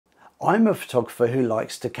I'm a photographer who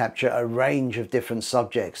likes to capture a range of different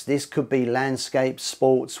subjects. This could be landscape,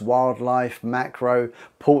 sports, wildlife, macro,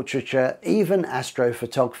 portraiture, even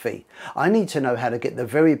astrophotography. I need to know how to get the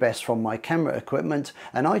very best from my camera equipment,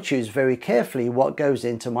 and I choose very carefully what goes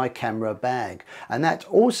into my camera bag. And that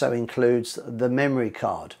also includes the memory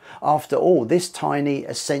card. After all, this tiny,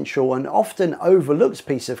 essential and often overlooked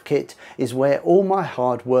piece of kit is where all my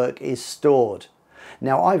hard work is stored.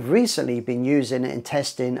 Now, I've recently been using and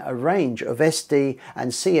testing a range of SD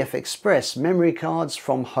and CFexpress memory cards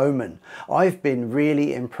from Homan. I've been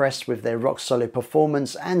really impressed with their rock solid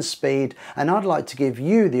performance and speed, and I'd like to give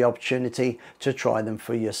you the opportunity to try them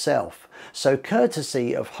for yourself. So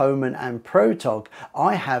courtesy of Homan and PROtog,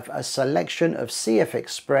 I have a selection of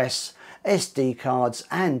CFexpress SD cards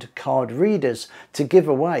and card readers to give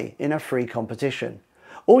away in a free competition.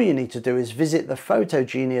 All you need to do is visit the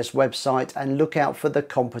Photogenius website and look out for the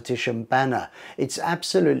competition banner. It's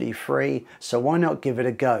absolutely free, so why not give it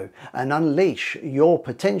a go and unleash your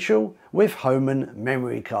potential with Homan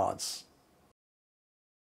memory cards.